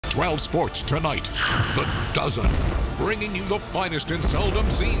12 sports tonight. The Dozen, bringing you the finest and seldom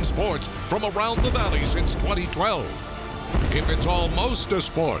seen sports from around the valley since 2012. If it's almost a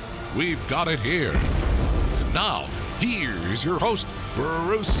sport, we've got it here. Now, here's your host,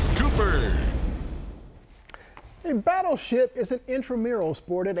 Bruce Cooper. A Battleship is an intramural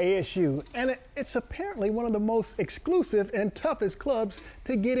sport at ASU, and it's apparently one of the most exclusive and toughest clubs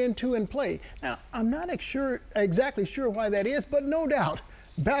to get into and play. Now, I'm not exactly sure why that is, but no doubt,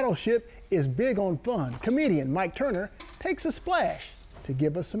 Battleship is big on fun. Comedian Mike Turner takes a splash to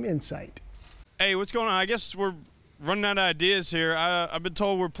give us some insight. Hey, what's going on? I guess we're running out of ideas here. I've been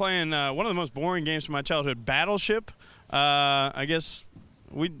told we're playing one of the most boring games from my childhood, Battleship. I guess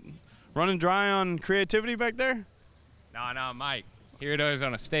we running dry on creativity back there? No, Mike. Here it is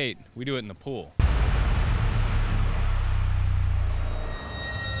on a state. We do it in the pool.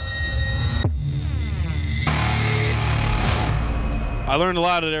 I learned a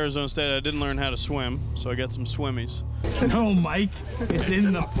lot at Arizona State. I didn't learn how to swim, so I got some swimmies. No, Mike. It's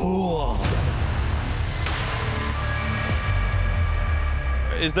in the pool.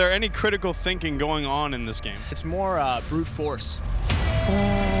 Is there any critical thinking going on in this game? It's more brute force.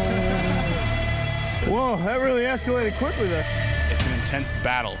 Whoa, that really escalated quickly there. It's an intense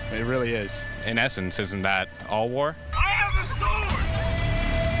battle. It really is. In essence, isn't that all war? I have a sword!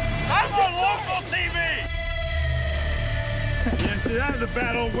 I'm on local TV! Yeah, see, that is a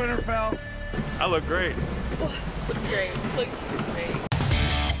battle of Winterfell. I look great. Looks great. Looks great.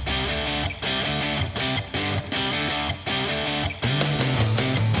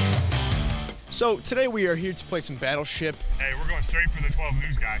 So today we are here to play some Battleship. Hey, we're going straight for the 12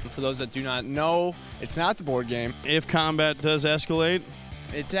 news guy. For those that do not know, it's not the board game. If combat does escalate,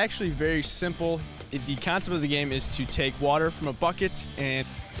 It's actually very simple. The concept of the game is to take water from a bucket and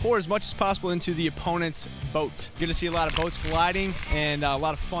pour as much as possible into the opponent's boat. You're gonna see a lot of boats colliding and a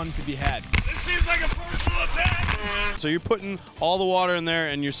lot of fun to be had. This seems like a personal attack! so you're putting all the water in there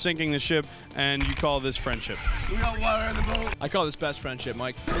and you're sinking the ship, and you call this friendship. We got water in the boat. I call this best friendship,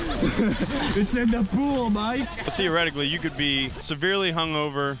 Mike. It's in the pool, Mike. But theoretically, you could be severely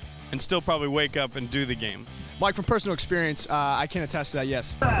hungover and still probably wake up and do the game. Mike, from personal experience, I can attest to that,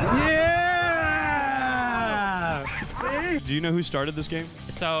 yes. Yeah! Do you know who started this game?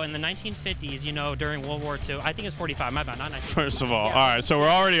 So in the 1950s, you know, during World War II, I think it's 45, my bad, not 19. First of all, Yeah. all right, so we're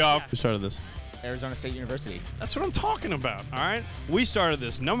already off. Yeah. Who started this? Arizona State University. That's what I'm talking about, all right? We started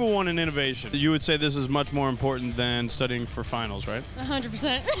this, #1 in innovation. You would say this is much more important than studying for finals, right?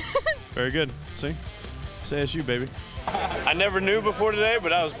 100%. Very good. See? It's ASU, baby. I never knew before today,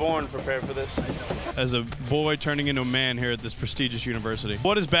 but I was born prepared for this. As a boy turning into a man here at this prestigious university.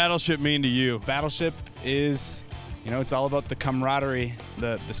 What does Battleship mean to you? Battleship is, you know, it's all about the camaraderie,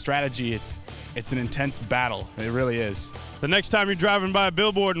 the strategy. It's an intense battle. It really is. The next time you're driving by a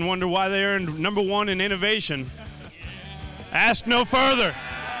billboard and wonder why they earned #1 in innovation, ask no further.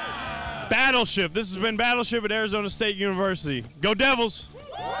 Battleship. This has been Battleship at Arizona State University. Go Devils!